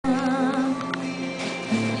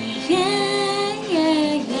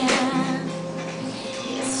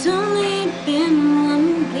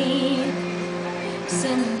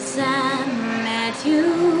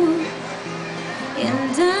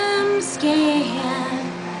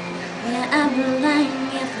I've been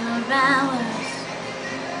lying here for hours,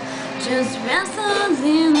 just wrestling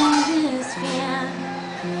this fear.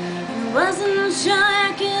 I wasn't sure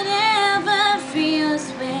I could ever feel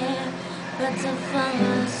swear, but to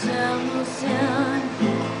follow so soon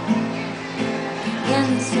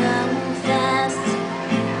and so fast.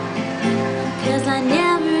 'Cause I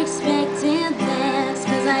never expected this,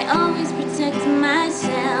 'cause I always protect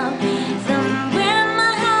myself from wearing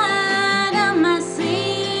my heart on my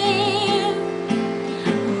sleeve,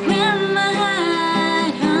 wearing my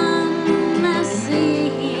heart on my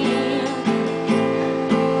sleeve.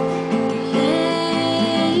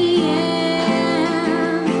 Yeah, yeah.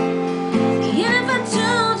 And if I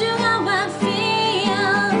told you how I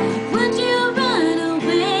feel, would you run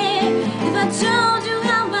away? If I told you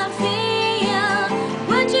how I feel,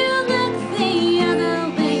 would you look the other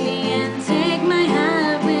way and take my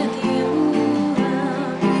heart with you?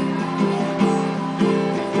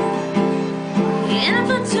 And if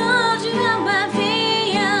I told you how I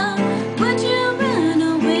feel, would you run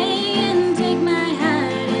away and take my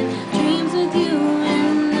heart and dreams with you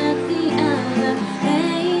and look the other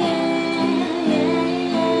way?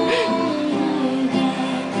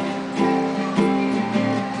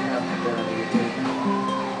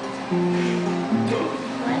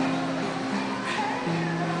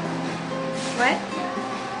 What?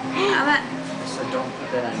 I said don't put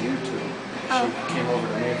that on YouTube. Oh. She came over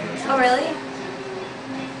to me for this. Oh, really?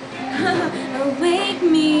 Awake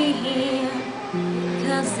me,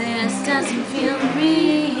 'cause this doesn't feel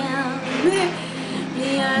real.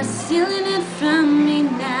 You're stealing it from me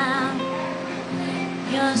now.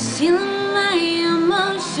 You're stealing my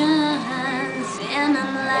emotions, and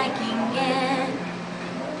I'm liking it.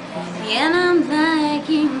 And I'm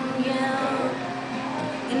liking you,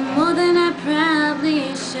 and more than I probably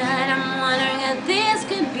should. I'm wondering if this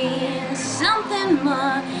could be something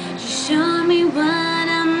more. Just show me what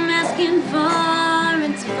I'm asking for,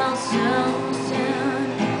 and to fall so